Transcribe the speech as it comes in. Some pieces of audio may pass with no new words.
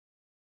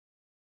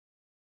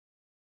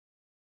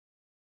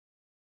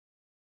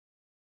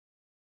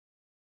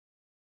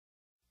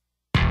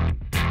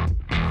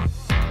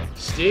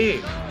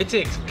Steve, it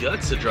takes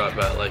guts to drop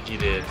out like you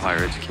did.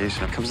 Higher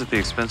education comes at the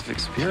expense of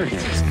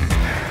experience.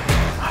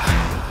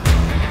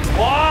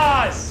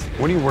 Boss!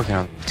 What are you working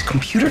on? It's a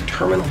computer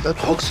terminal that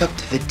hooks up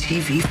to the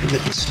TV for the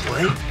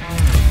display.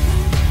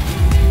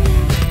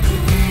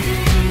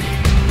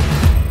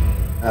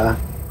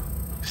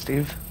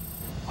 Steve?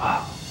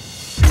 Wow.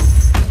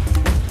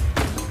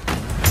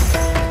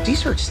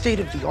 These are state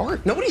of the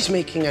art. Nobody's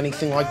making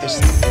anything like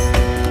this.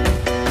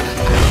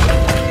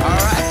 All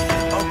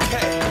right,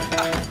 okay.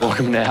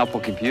 Welcome to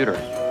Apple Computer.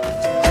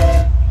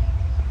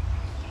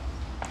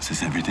 Is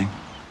this everything?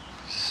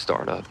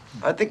 Startup.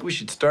 I think we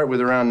should start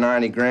with around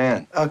 90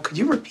 grand. Could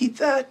you repeat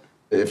that?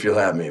 If you'll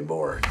have me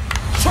aboard.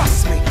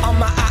 Trust me, I'm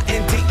my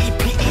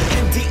INDEPENDENT.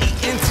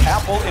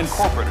 Apple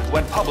Incorporated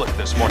went public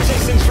this morning.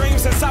 Chasing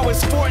dreams since I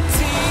was 14.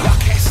 Y'all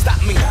can't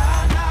stop me.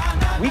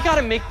 We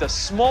gotta make the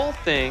small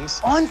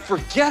things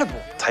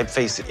unforgettable.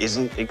 Typeface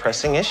isn't a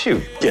pressing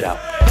issue. Get out.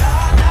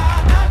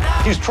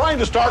 He's trying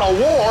to start a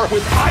war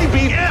with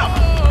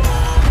IBM.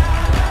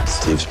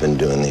 Steve's been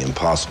doing the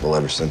impossible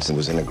ever since he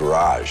was in a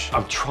garage.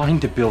 I'm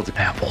trying to build an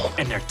Apple,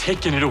 and they're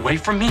taking it away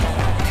from me.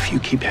 If you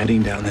keep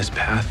heading down this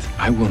path,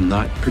 I will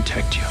not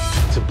protect you.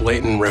 It's a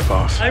blatant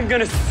ripoff. I'm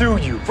gonna sue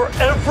you for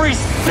every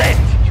cent.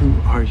 You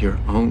are your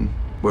own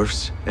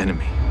worst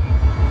enemy.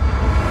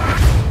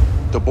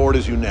 The board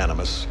is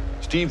unanimous.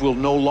 Steve will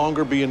no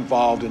longer be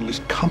involved in this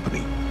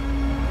company.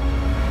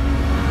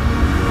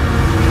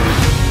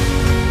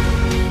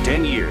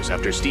 10 years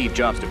after Steve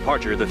Jobs'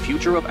 departure, the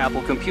future of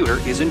Apple Computer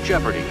is in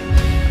jeopardy.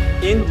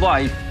 In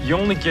life, you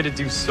only get to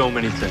do so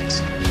many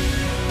things.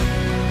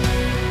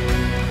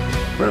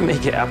 We're gonna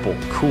make Apple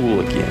cool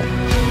again.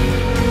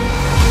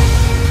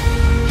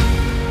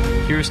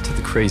 Here's to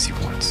the crazy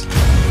ones,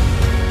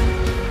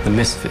 the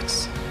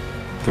misfits,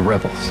 the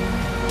rebels.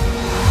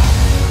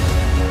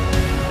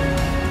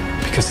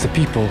 Because the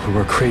people who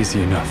are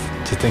crazy enough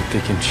to think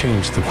they can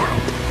change the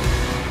world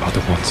are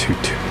the ones who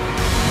do.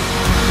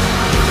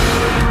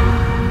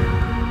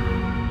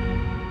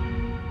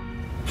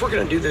 If we're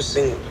gonna do this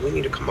thing, we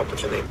need to come up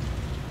with a name.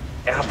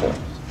 Apple.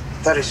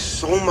 That is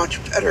so much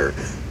better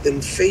than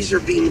phaser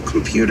beam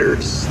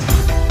computers.